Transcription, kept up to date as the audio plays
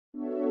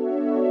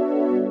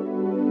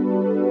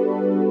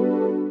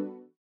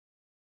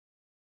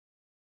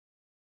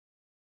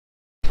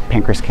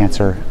pancreas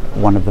cancer,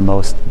 one of the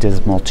most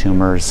dismal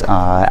tumors in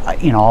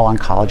all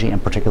oncology,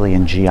 and particularly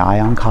in GI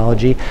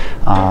oncology.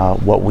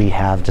 What we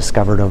have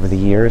discovered over the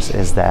years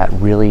is that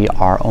really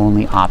our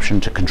only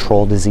option to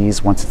control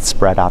disease once it's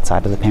spread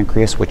outside of the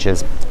pancreas, which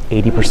is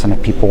 80%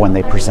 of people when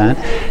they present,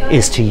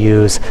 is to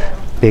use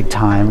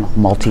big-time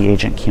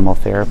multi-agent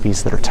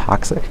chemotherapies that are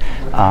toxic,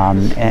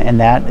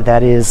 and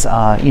that is,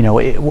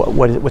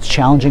 what's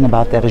challenging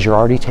about that is you're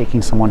already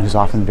taking someone who's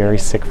often very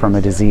sick from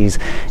a disease,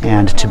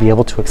 and to be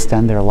able to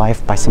extend their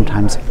life by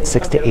sometimes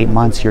 6 to 8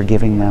 months, you're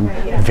giving them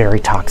very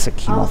toxic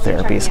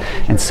chemotherapies,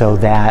 and so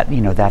that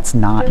that's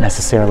not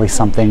necessarily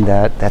something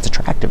that's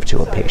attractive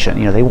to a patient.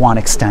 They want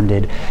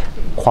extended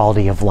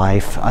quality of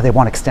life, they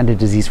want extended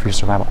disease-free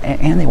survival,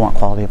 and they want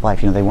quality of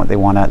life. They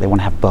want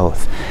to have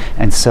both.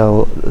 And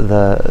so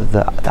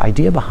the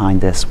idea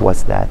behind this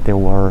was that there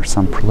were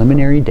some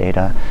preliminary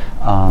data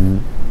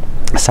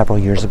several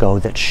years ago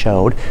that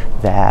showed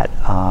that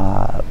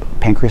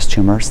pancreas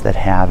tumors that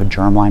have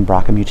germline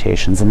BRCA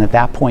mutations, and at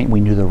that point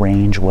we knew the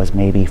range was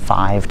maybe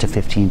 5 to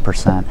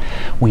 15%.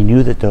 We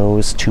knew that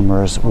those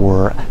tumors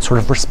were sort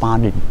of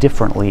responded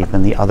differently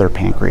than the other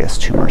pancreas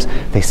tumors.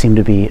 They seem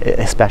to be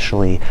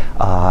especially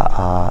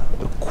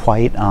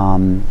quite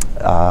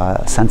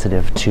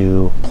sensitive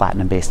to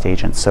platinum-based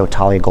agents. So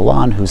Talia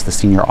Golan, who's the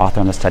senior author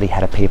on the study,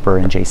 had a paper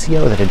in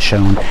JCO that had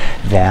shown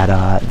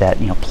that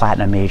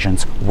platinum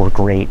agents were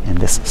great in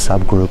this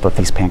subgroup of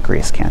these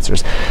pancreas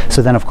cancers.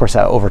 So then, of course,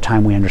 over time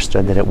we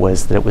understood that it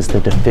was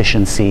the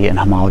deficiency in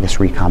homologous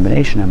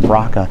recombination in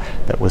BRCA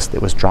that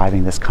was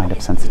driving this kind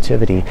of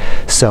sensitivity.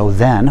 So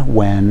then,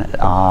 when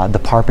the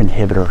PARP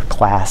inhibitor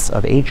class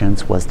of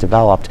agents was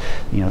developed,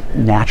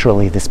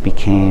 naturally this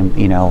became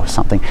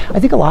something. I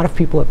think a lot of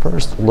people at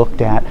first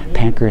looked at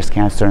pancreas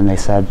cancer and they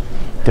said,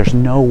 "There's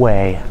no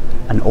way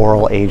an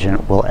oral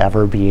agent will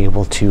ever be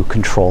able to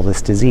control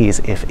this disease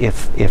if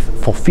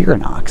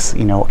FOLFIRINOX,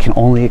 can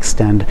only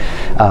extend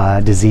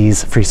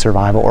disease-free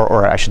survival,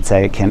 or I should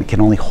say,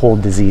 can only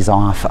hold disease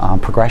off,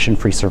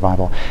 progression-free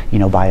survival,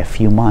 by a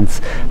few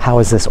months. How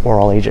is this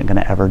oral agent going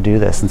to ever do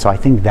this?" And so I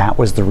think that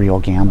was the real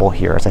gamble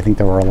here. Is I think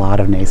there were a lot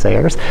of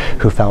naysayers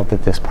who felt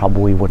that this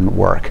probably wouldn't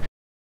work.